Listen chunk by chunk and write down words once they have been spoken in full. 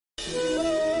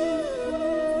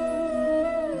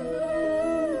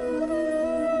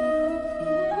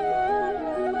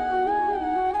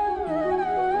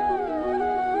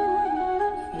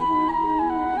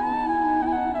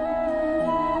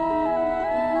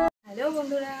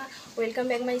বন্ধুরা, welcome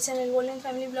back my channel golden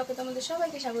family ব্লগে তোমাদের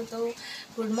সবাইকে স্বাগত।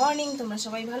 গুড মর্নিং, তোমরা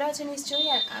সবাই ভালো আছো নিশ্চয়ই,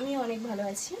 আর আমি অনেক ভালো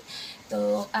আছি। তো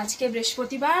আজকে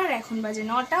বৃহস্পতিবার, এখন বাজে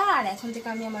 9টা, আর এখন থেকে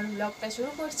আমি আমার ব্লগটা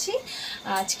শুরু করছি।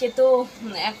 আজকে তো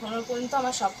এখনও পর্যন্ত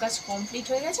আমার সব কাজ কমপ্লিট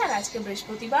হয়ে গেছে, আর আজকে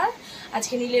বৃহস্পতিবার,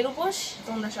 আজকে নীলের উপোস,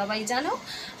 তোমরা সবাই জানো।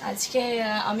 আজকে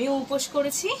আমিও উপোস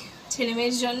করেছি ছেলে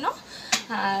মেয়ের জন্য।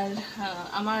 আর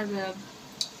আমার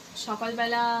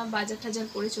সকালবেলা বাজার টাজার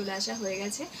করে চলে আসা হয়ে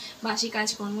গেছে, বাসি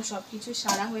কাজকর্ম সব কিছু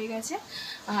সারা হয়ে গেছে।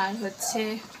 আর হচ্ছে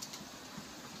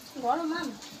গরম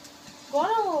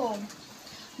গরম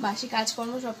বাসি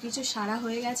কাজকর্ম সব কিছু সারা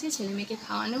হয়ে গেছে, ছেলে মেয়েকে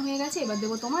খাওয়ানো হয়ে গেছে। এবার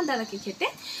দেবো তোমার দাদাকে খেতে।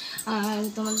 আর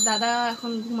তোমার দাদা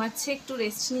এখন ঘুমাচ্ছে, একটু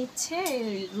রেস্ট নিচ্ছে,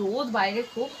 রোদ বাইরে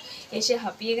খুব, এসে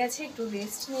হাঁপিয়ে গেছে, একটু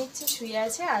রেস্ট নিচ্ছে, শুয়ে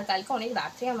আছে। আর কালকে অনেক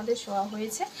রাতে আমাদের শোয়া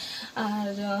হয়েছে, আর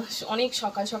অনেক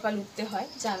সকাল সকাল উঠতে হয়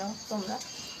জানো তোমরা।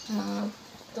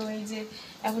 তো এই যে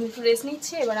এখন একটু রেস্ট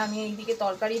নিচ্ছে। এবার আমি এইদিকে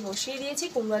তরকারি বসিয়ে দিয়েছি,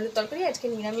 কুমড়ো আলুর তরকারি। আজকে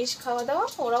নিরামিষ খাওয়া দাওয়া,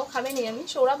 ওরাও খাবে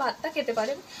নিরামিষ, ওরা ভাতটা খেতে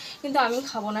পারে কিন্তু আমি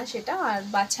খাবো না সেটা। আর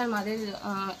বাচ্চার মাদের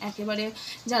একেবারে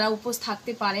যারা উপোস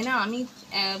থাকতে পারে না, আমি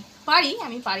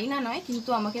পারি না নয়, কিন্তু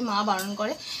আমাকে মা বারণ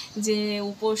করে যে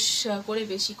উপোস করে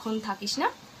বেশিক্ষণ থাকিস না,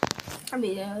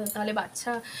 তাহলে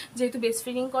বাচ্চা যেহেতু ব্রেস্ট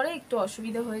ফিডিং করে একটু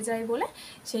অসুবিধা হয়ে যায় বলে,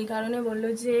 সেই কারণে বললো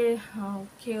যে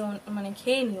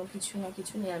খেয়ে নিও কিছু না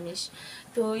কিছু নিরামিষ।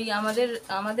 তো এই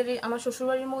আমার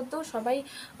শ্বশুরবাড়ির মধ্যেও সবাই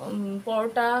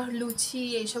পরোটা লুচি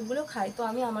এইসবগুলো খায়। তো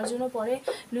আমি আমার জন্য পরে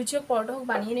লুচি হোক পরোটা হোক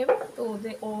বানিয়ে নেব। তো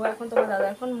এখন তোমার দাদা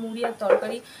এখন মুড়ি আর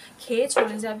তরকারি খেয়ে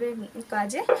চলে যাবে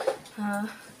কাজে।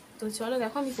 তো চলো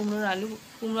দেখো, আমি কুমড়ো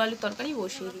আলুর তরকারি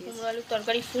বসিয়ে দিই। কুমড়ো আলুর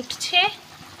তরকারি ফুটছে,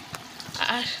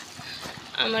 আর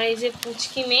আমার এই যে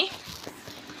পুচকি মেয়ে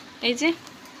এই যে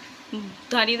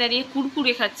দাঁড়িয়ে দাঁড়িয়ে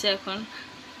কুরকুরে খাচ্ছে, এখন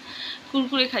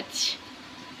কুরকুরে খাচ্ছে।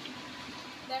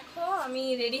 দেখো আমি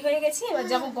রেডি হয়ে গেছি, এবার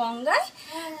যাব গঙ্গায়।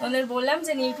 ওদের বললাম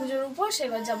যে নীল পুজোর উপোস,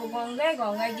 এবার যাব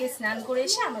গঙ্গায় গিয়ে স্নান করে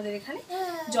এসে আমাদের এখানে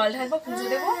জল ঢালবো, পুজো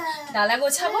দেবো, ডালা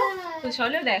গোছাবো। তো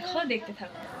চলো দেখো, দেখতে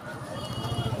থাকো।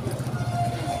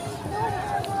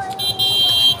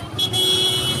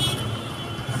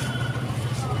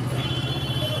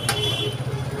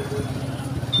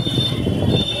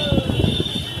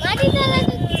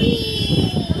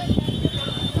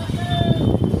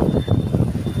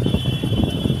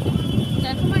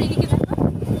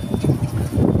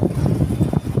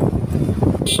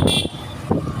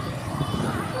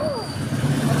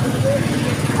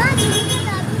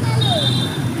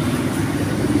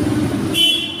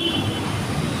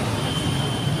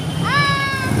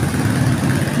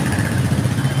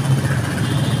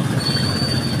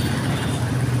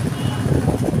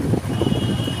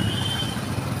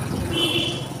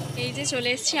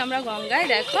 চলে এসেছি আমরা গঙ্গায়,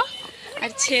 দেখো।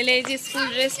 আর ছেলে যে স্কুল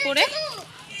ড্রেস পরে,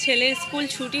 ছেলের স্কুল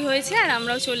ছুটি হয়েছে, আর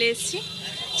আমরাও চলে এসেছি।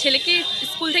 ছেলেকে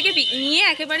স্কুল থেকে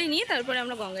একেবারে নিয়ে তারপরে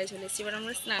আমরা গঙ্গায় চলে এসেছি। এবার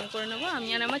আমরা স্নান করে নেবো, আমি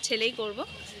আর আমার ছেলেই করব।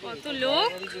 কত লোক,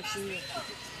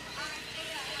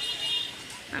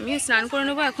 আমিও স্নান করে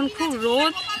নেবো, এখন খুব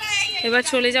রোদ। এবার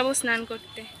চলে যাব স্নান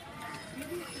করতে।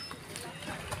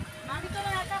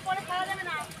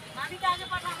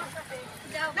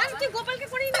 গোপালকে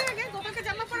পরিয়ে নিয়ে আগে, গোপালকে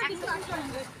জামা পরা দিতে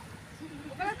আসবে।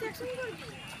 গোপালকে একসঙ্গে করবি?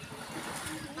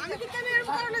 মামিকে কেন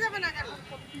এরকম করানো যাবে না? কেন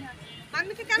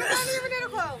মামিকে কেন করানো যাবে না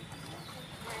এরকম?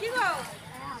 কি গো?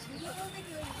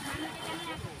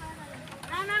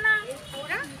 না না না,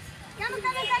 ওরা কেন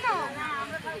কেন কেন?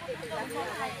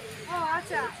 ও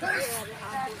আচ্ছা,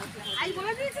 আই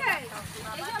বলে দিয়েছে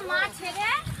এই যে মা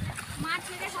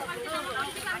ছেড়ে সকালকে জামা পরা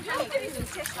দিতে আমি জানতে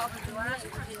দিচ্ছি সব দোয়া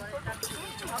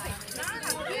হবে না না।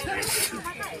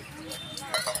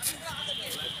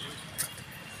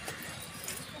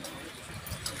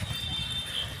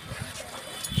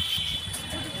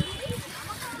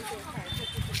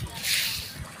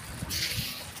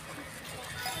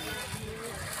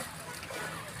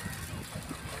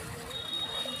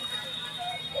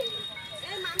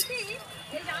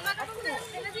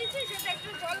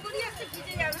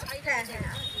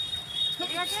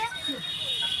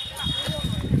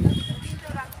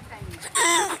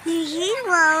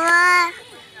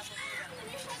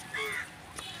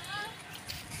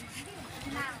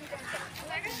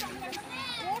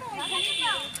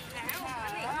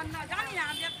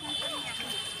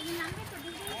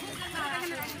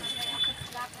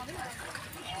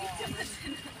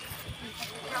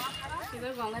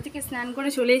 এবার গঙ্গা থেকে স্নান করে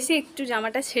চলে এসে একটু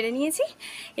জামাটা ছেড়ে নিয়েছি।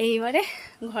 এইবারে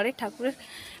ঘরের ঠাকুরের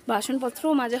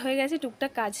বাসনপত্রও মাজা হয়ে গেছে,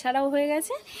 টুকটাক কাজ সারাও হয়ে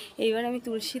গেছে। এইবার আমি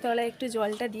তুলসী তলায় একটু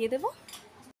জলটা দিয়ে দেবো।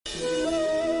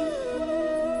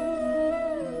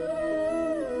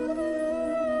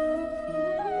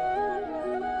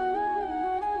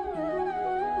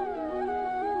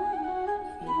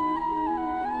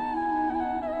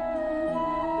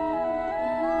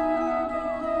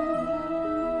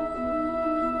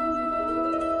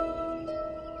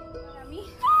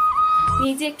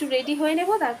 নিজে একটু রেডি হয়ে নেব,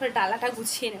 তারপর ডালাটা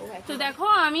গুছিয়ে নেব। তো দেখো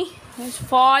আমি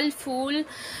ফল ফুল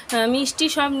মিষ্টি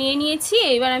সব নিয়ে নিয়েছি,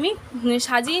 এবার আমি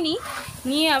সাজিয়ে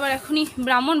নিয়ে আবার এখনই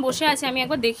ব্রাহ্মণ বসে আছে, আমি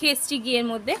একবার দেখে এসেছি গিয়ের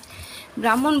মধ্যে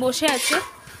ব্রাহ্মণ বসে আছে।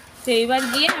 তো এইবার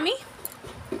গিয়ে আমি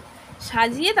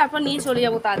সাজিয়ে তারপর নিয়ে চলে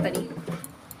যাব তাড়াতাড়ি।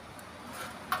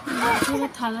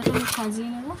 থালাটা আমি সাজিয়ে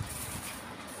নেব।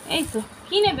 এই তো,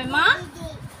 কি নেবে মা?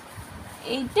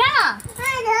 এইটা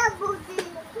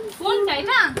কোনটা?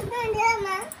 এটা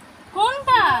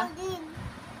কোনটা?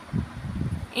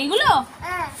 এইগুলো?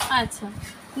 আচ্ছা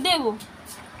দেবো।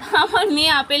 আমার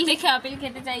মেয়ে আপেল দেখে আপেল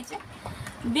খেতে চাইছে,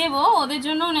 দেবো। ওদের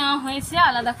জন্য নেওয়া হয়েছে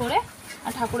আলাদা করে,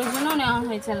 আর ঠাকুরের জন্য নেওয়া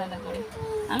হয়েছে আলাদা করে।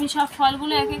 আমি সব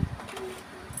ফলগুলো এক এক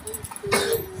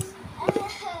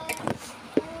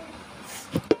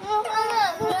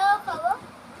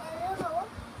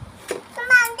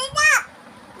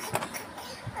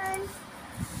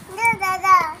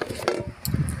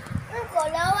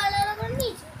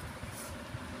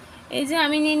এই যে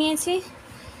আমি নিয়ে নিয়েছি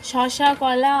শসা,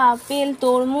 কলা, আপেল,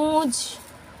 তরমুজ।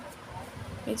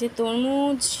 এই যে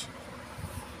তরমুজ,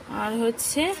 আর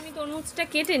হচ্ছে আমি তরমুজটা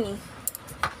কেটে নিই।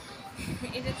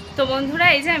 তো বন্ধুরা,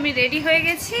 এই যে আমি রেডি হয়ে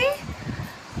গেছি,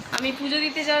 আমি পুজো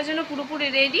দিতে যাওয়ার জন্য পুরোপুরি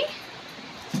রেডি,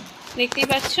 দেখতেই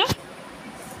পাচ্ছ।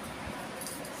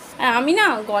 আমি না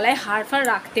গলায় হার ফার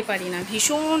রাখতে পারি না,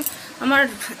 ভীষণ আমার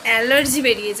অ্যালার্জি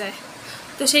বেরিয়ে যায়।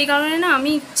 তো সেই কারণে না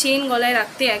আমি চেন গলায়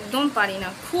রাখতে একদম পারি না।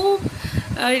 খুব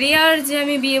রেয়ার যে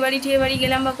আমি বিয়েবাড়ি টিয়েবাড়ি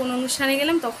গেলাম বা কোনো অনুষ্ঠানে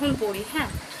গেলাম তখন পরি। হ্যাঁ,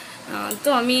 তো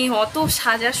আমি অত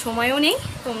সাজার সময়ও নেই,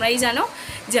 তোমরাই জানো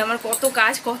যে আমার কত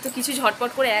কাজ, কত কিছু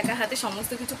ঝটপট করে একা হাতে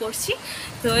সমস্ত কিছু করছি।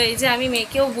 তো এই যে আমি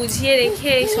মেয়েকেও বুঝিয়ে রেখে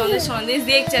এই সন্দেশ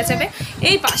দিয়ে চেঁচাবে,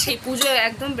 এই পাশেই পুজো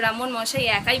একদম ব্রাহ্মণ মশাই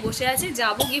একাই বসে আছে,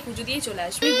 যাবো গিয়ে পুজো দিয়ে চলে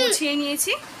আসবো। আমি গুছিয়ে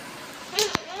নিয়েছি।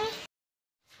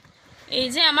 এই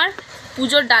যে আমার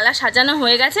পুজোর ডালা সাজানো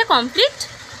হয়ে গেছে, কমপ্লিট।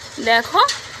 দেখো,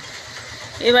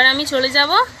 এবার আমি চলে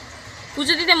যাব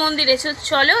পুজো দিতে মন্দিরে।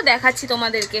 চলেও দেখাচ্ছি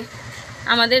তোমাদেরকে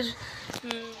আমাদের।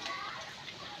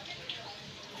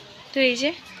 তো এই যে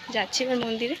যাচ্ছি এবার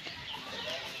মন্দিরে।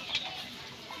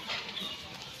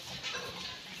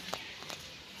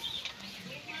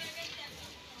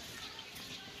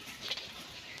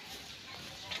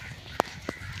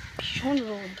 ভীষণ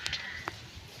রোদ।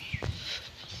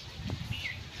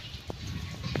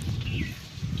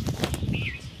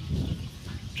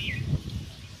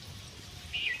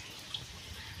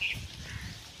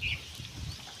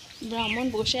 ব্রাহ্মণ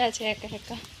বসে আছে একা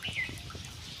একা,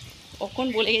 কখন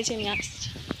বলে গেছে আমি আসছি।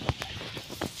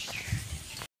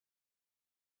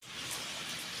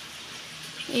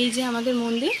 এই যে আমাদের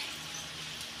মন্দির।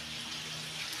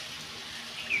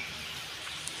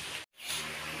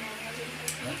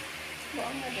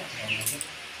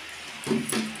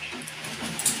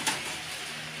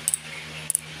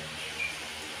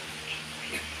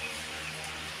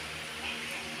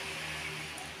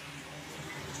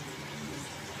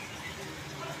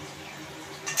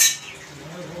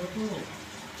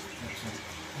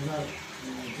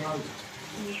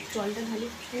 জলটা ঢালি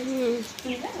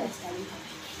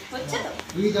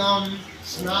ইদম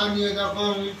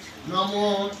স্নান্যদকং নমো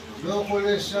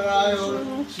লোকুলেশ্বরায়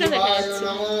শিবায়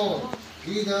নমো।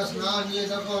 ইদম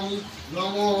স্নান্যদকং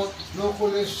নমো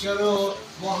লোকুলেশ্বর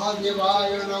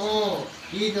মহাদেবায় নমো।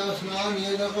 ইদম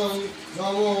স্নান্যদকং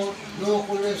নমো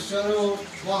লোকুলেশ্বর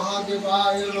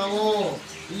মহাদেবায় নমো।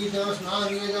 ইদম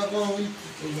স্নান্যদকং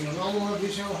নমো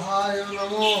বিশ্বভায়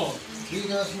নমো।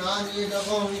 ইদম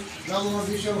স্নান্যদকং নমো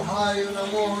বিশ্বভায়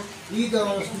নমো। ইদম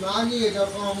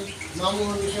স্নান্যদকং নমো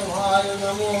বিশ্বভায়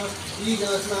নমো।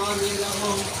 ইদম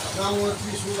স্নান্যদকং নমো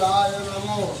ত্রিশূলায়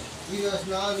নমো। ইদম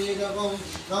স্নান্যদকং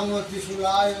নমো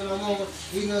ত্রিশূলায় নমো।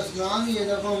 ইদম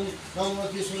স্নান্যদকং নমো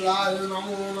ত্রিশূলায়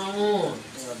নমো নমো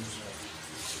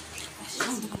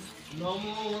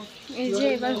নমো। এই যে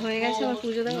এবার হয়ে গেছে আমার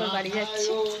পুজো দেওয়া, বাড়ি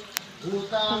যাচ্ছি।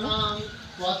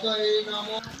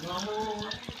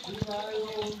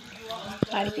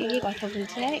 বাড়িতে গিয়ে কথা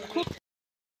বলছে খুব।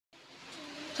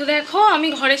 তো দেখো আমি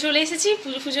ঘরে চলে এসেছি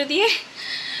পুজো দিয়ে।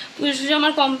 পুজো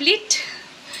আমার কমপ্লিট,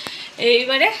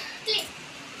 এইবারে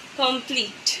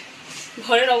কমপ্লিট।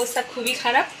 ঘরের অবস্থা খুবই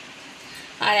খারাপ,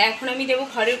 আর এখন আমি দেবো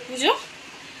ঘরের পুজো।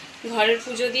 ঘরের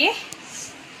পুজো দিয়ে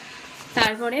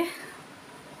তারপরে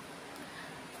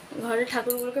ঘরের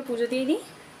ঠাকুরগুলোকে পুজো দিয়ে দিই,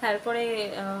 তারপরে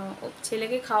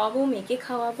ছেলেকে খাওয়াবো, মেয়েকে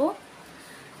খাওয়াবো,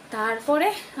 তারপরে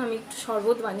আমি একটু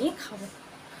শরবত বানিয়ে খাবো।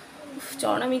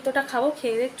 চরণামৃতটা খাবো,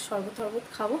 খেয়ে একটু শরবত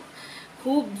খাবো।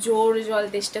 খুব জোর জল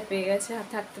তেষ্টা পেয়ে গেছে, আর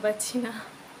থাকতে পারছি না।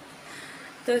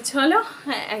 তো চলো,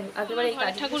 হ্যাঁ একেবারে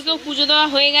ঠাকুরকেও পুজো দেওয়া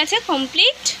হয়ে গেছে,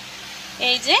 কমপ্লিট।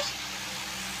 এই যে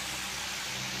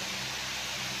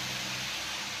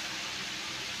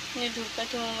যে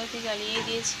ধূপকাঠি মোমবাতি জ্বালিয়ে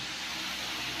দিয়েছি।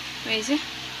 এই যে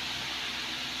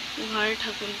ঘরে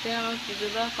ঠাকুরকে আমার পুজো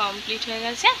দেওয়া কমপ্লিট হয়ে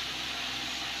গেছে।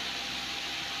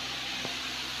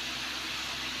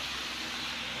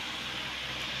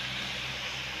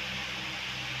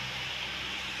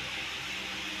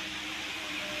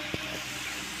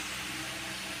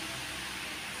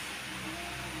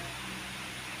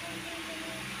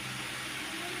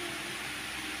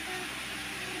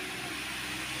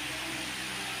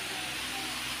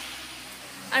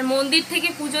 আর মন্দির থেকে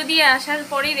পুজো দিয়ে আসার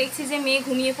পরেই দেখছি যে মেয়ে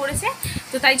ঘুমিয়ে পড়েছে,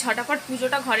 তো তাই ঝটাফট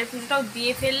ঘরের পুজোটাও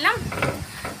দিয়ে ফেললাম।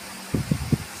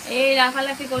 এই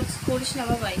লাফালাফি করিস না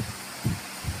বাবাই,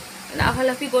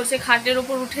 লাফালাফি করছে, খাটের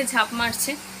ওপর উঠে ঝাঁপ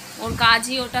মারছে। ওর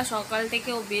কাজই ওটা, সকাল থেকে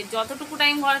ও যতটুকু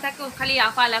টাইম ঘরে থাকে ও খালি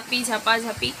লাফালাফি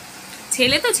ঝাপাঝাপি।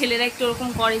 ছেলে তো, ছেলেরা একটু ওরকম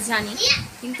করে জানি,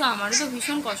 কিন্তু আমারও তো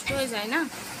ভীষণ কষ্ট হয়ে যায় না,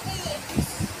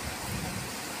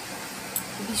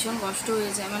 ভীষণ কষ্ট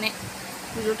হয়ে যায়। মানে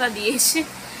পুজোটা দিয়ে এসে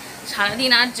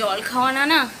সারাদিন আর জল খাওয়া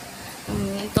না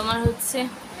তোমার হচ্ছে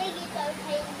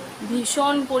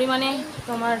ভীষণ পরিমাণে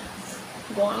তোমার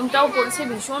গরমটাও পড়ছে,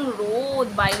 ভীষণ রোদ,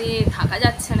 বাইরে থাকা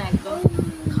যাচ্ছে না, একদম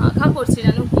খা করছে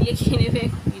যেন গিয়ে খেয়ে নেবে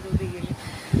রোদে গেলে।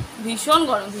 ভীষণ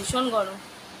গরম, ভীষণ গরম।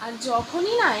 আর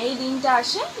যখনই না এই দিনটা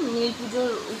আসে, নীল পুজোর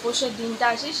উপোসের দিনটা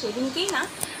আসে, সেদিনকেই না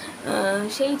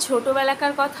সেই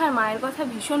ছোটোবেলাকার কথা আর মায়ের কথা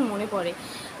ভীষণ মনে পড়ে।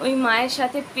 ওই মায়ের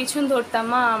সাথে পিছন ধরতাম,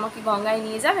 মা আমাকে গঙ্গায়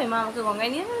নিয়ে যাবে, মা আমাকে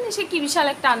গঙ্গায় নিয়ে যাবে, মানে সে কী বিশাল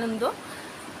একটা আনন্দ।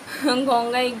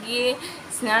 গঙ্গায় গিয়ে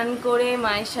স্নান করে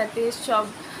মায়ের সাথে সব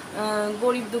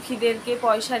গরিব দুঃখীদেরকে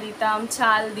পয়সা দিতাম,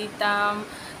 চাল দিতাম,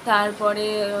 তারপরে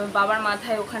বাবার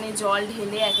মাথায় ওখানে জল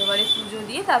ঢেলে একেবারে পুজো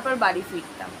দিয়ে তারপর বাড়ি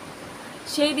ফিরতাম।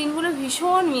 সেই দিনগুলো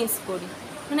ভীষণ মিস করি,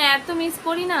 মানে এত মিস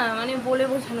করি না, মানে বলে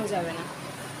বোঝানো যাবে না।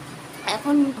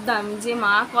 এখন যে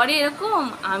মা করে এরকম,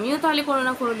 আমিও তাহলে কোনো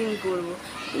না কোনো দিন করবো।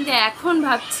 কিন্তু এখন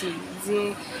ভাবছি যে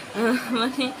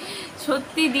মানে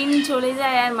সত্যি দিন চলে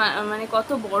যায় আর মানে কত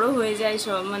বড় হয়ে যায়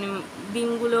সব, মানে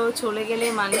দিনগুলো চলে গেলে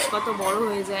মানুষ কত বড়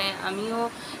হয়ে যায়। আমিও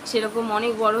সেরকম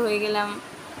অনেক বড় হয়ে গেলাম,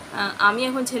 আমি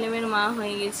এখন ছেলেমেয়ের মা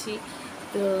হয়ে গেছি।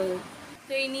 তো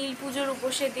এই নীল পুজোর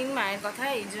উপোসের দিন মায়ের কথা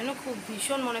এই জন্য খুব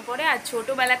ভীষণ মনে পড়ে, আর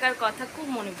ছোটোবেলাকার কথা খুব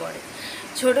মনে পড়ে।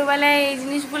 ছোটোবেলায় এই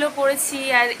জিনিসগুলো করেছি,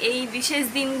 আর এই বিশেষ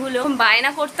দিনগুলো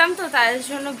বায়না করতাম, তো তার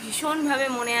জন্য ভীষণভাবে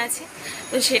মনে আছে।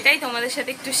 তো সেটাই তোমাদের সাথে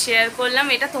একটু শেয়ার করলাম।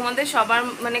 এটা তোমাদের সবার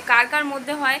মানে কার কার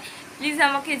মধ্যে হয় প্লিজ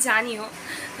আমাকে জানিও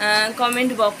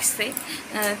কমেন্ট বক্সে।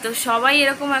 তো সবাই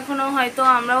এরকম এখনও হয়তো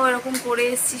আমরাও এরকম করে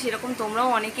এসেছি, সেরকম তোমরাও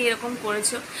অনেকে এরকম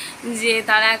করেছো যে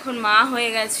তারা এখন মা হয়ে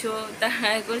গেছো, তারা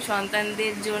এখন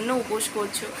সন্তানদের জন্য উপোস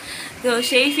করছো। তো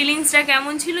সেই ফিলিংসটা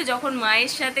কেমন ছিল যখন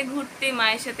মায়ের সাথে ঘুরতে,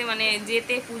 মায়ের সাথে মানে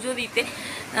যেতে পুজো দিতে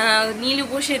নীল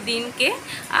উপোসের দিনকে,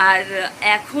 আর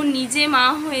এখন নিজে মা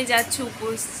হয়ে যাচ্ছে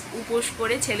উপোস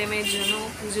করে ছেলে মেয়ের জন্য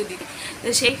পুজো দিতে। তো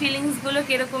সেই ফিলিংসগুলো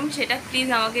কীরকম সেটা প্লিজ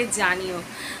আমাকে জানিও।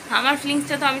 আমার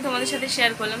ফিলিংসটা তো আমি তোমাদের সাথে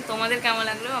শেয়ার করলাম, তোমাদের কেমন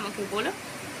লাগলো আমাকে বলো,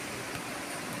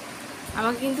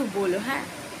 আমাকে কিন্তু বলো, হ্যাঁ।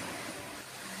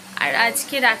 আর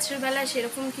আজকে রাত্রেবেলা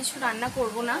সেরকম কিছু রান্না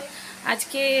করব না,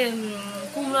 আজকে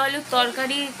কুমড়ো আলুর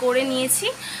তরকারি করে নিয়েছি,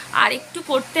 আর একটু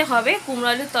করতে হবে। কুমড়ো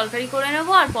আলুর তরকারি করে নেব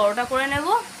আর পরোটা করে নেব।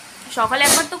 সকালে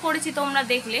একবার তো করেছি তোমরা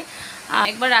দেখলে,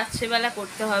 একবার রাত্রেবেলা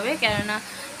করতে হবে, কেননা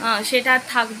সেটা আর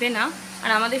থাকবে না।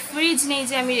 আর আমাদের ফ্রিজ নেই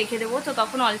যে আমি রেখে দেবো, তো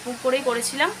তখন অল্প করেই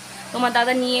করেছিলাম। তোমার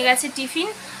দাদা নিয়ে গেছে টিফিন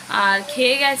আর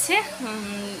খেয়ে গেছে।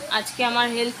 আজকে আমার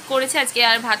হেল্প করেছে, আজকে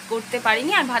আর ভাত করতে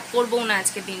পারিনি, আর ভাত করবও না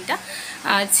আজকে দিনটা।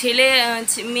 ছেলে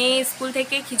মেয়ে স্কুল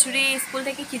থেকে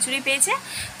খিচুড়ি পেয়েছে,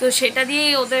 তো সেটা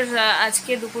দিয়েই ওদের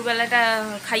আজকে দুপুরবেলাটা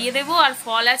খাইয়ে দেবো। আর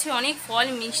ফল আছে অনেক, ফল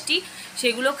মিষ্টি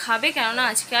সেগুলো খাবে, কেননা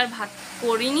আজকে আর ভাত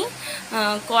করিনি,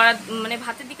 মানে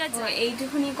ভাতের দিকে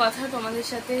এইটুকুনি কথা তোমাদের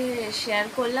সাথে শেয়ার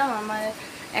করলাম। আমার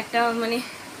একটা মানে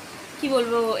কি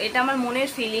বলবো, এটা আমার মনের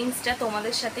ফিলিংসটা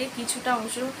তোমাদের সাথে কিছুটা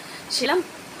অংশ ছিলাম,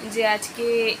 যে আজকে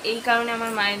এই কারণে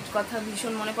আমার মায়ের কথা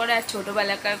ভীষণ মনে পড়ে আর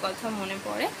ছোটোবেলাকার কথা মনে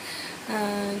পড়ে।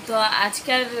 তো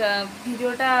আজকের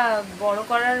ভিডিওটা বড়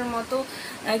করার মতো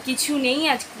কিছু নেই।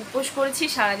 আজ উপোস করেছি,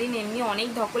 সারাদিন এমনি অনেক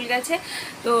ধকল গেছে,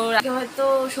 তো হয়তো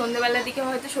সন্ধ্যেবেলার দিকে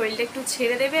হয়তো শরীরটা একটু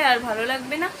ছেড়ে দেবে আর ভালো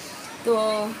লাগবে না, তো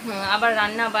আবার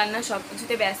রান্না বান্না সব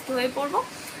কিছুতে ব্যস্ত হয়ে পড়বো।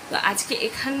 তো আজকে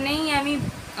এখানেই আমি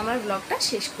আমার ব্লগটা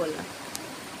শেষ করলাম।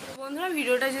 বন্ধুরা,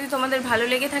 ভিডিওটা যদি তোমাদের ভালো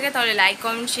লেগে থাকে তাহলে লাইক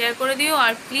কমেন্ট শেয়ার করে দিও,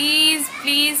 আর প্লিজ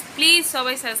প্লিজ প্লিজ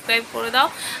সবাই সাবস্ক্রাইব করে দাও।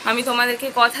 আমি তোমাদেরকে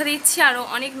কথা দিচ্ছি আরও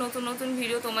অনেক নতুন নতুন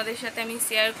ভিডিও তোমাদের সাথে আমি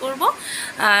শেয়ার করব,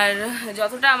 আর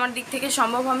যতটা আমার দিক থেকে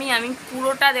সম্ভব আমি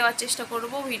পুরোটা দেওয়ার চেষ্টা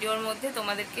করব ভিডিওর মধ্যে,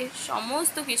 তোমাদেরকে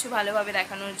সমস্ত কিছু ভালোভাবে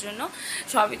দেখানোর জন্য।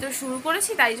 সবই তো শুরু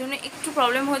করেছি, তাই জন্য একটু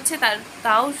প্রবলেম হচ্ছে,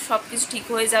 তাও সব কিছু ঠিক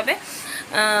হয়ে যাবে।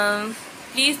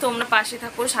 প্লিজ তোমরা পাশে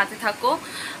থাকো, সাথে থাকো,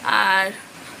 আর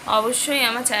অবশ্যই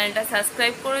আমার চ্যানেলটা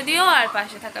সাবস্ক্রাইব করে দিও আর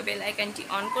পাশে থাকা বেল আইকনটি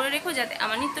অন করে রেখো, যাতে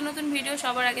আমার নিত্য নতুন ভিডিও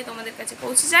সবার আগে তোমাদের কাছে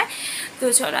পৌঁছে যায়। তো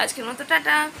চলো আজকের মতো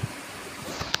টাটা।